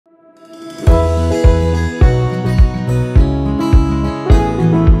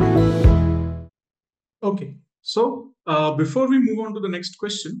Before we move on to the next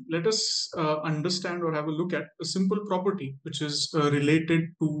question, let us understand or have a look at a simple property which is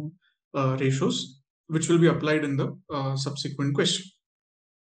related to ratios, which will be applied in the subsequent question.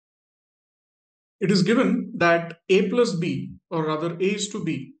 It is given that A plus B, or rather A is to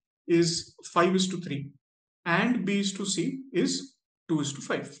B, is 5:3, and B is to C is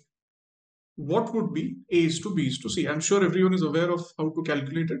 2:5. What would be A is to B is to C? I'm sure everyone is aware of how to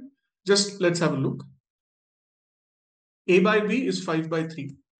calculate it. Just let's have a look. A by B is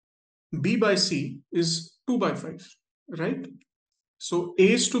 5/3. B by C is 2/5, right? So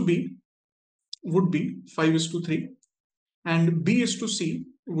A is to B would be 5:3, and B is to C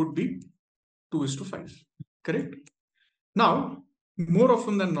would be 2:5, correct? Now, more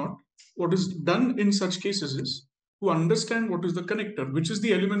often than not, what is done in such cases is to understand what is the connector, which is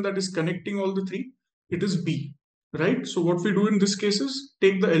the element that is connecting all the three. It is B, right? So what we do in this case is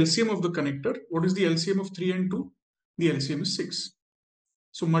take the LCM of the connector. What is the LCM of 3 and 2? The LCM is 6.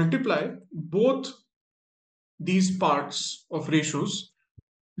 So multiply both these parts of ratios,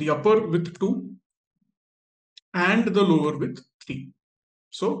 the upper with 2 and the lower with 3.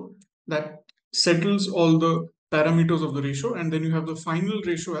 So that settles all the parameters of the ratio, and then you have the final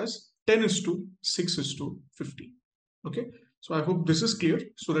ratio as 10:6:50. Okay, so I hope this is clear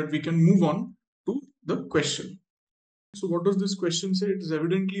so that we can move on to the question. So what does this question say? It is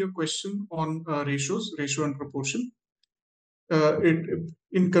evidently a question on ratios, ratio and proportion.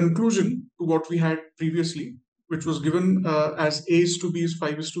 In conclusion to what we had previously, which was given as A is to B is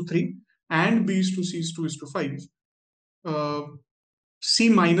 5:3 and B is to C is 2:5, C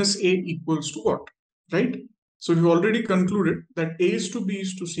minus A equals to what, right? So we've already concluded that A is to B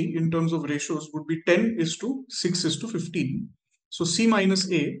is to C in terms of ratios would be 10:6:15. So C minus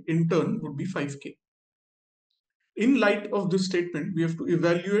A in turn would be 5K. In light of this statement, we have to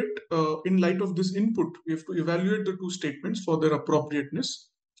evaluate, in light of this input, we have to evaluate the two statements for their appropriateness.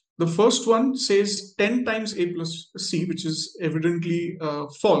 The first one says 10 times A plus C, which is evidently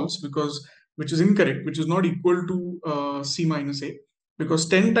false, because which is incorrect, which is not equal to C minus A, because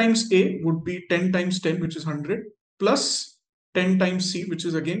 10 times A would be 10 times 10, which is 100, plus 10 times C, which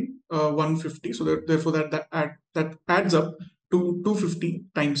is again 150. So therefore that adds up to 250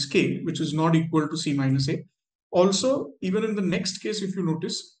 times K, which is not equal to C minus A. Also, even in the next case, if you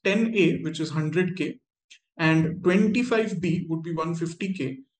notice, 10A, which is 100K, and 25B would be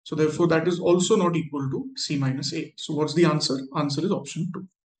 150K. So therefore, that is also not equal to C minus A. So what's the answer? Answer is option 2.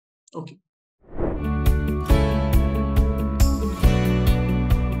 Okay.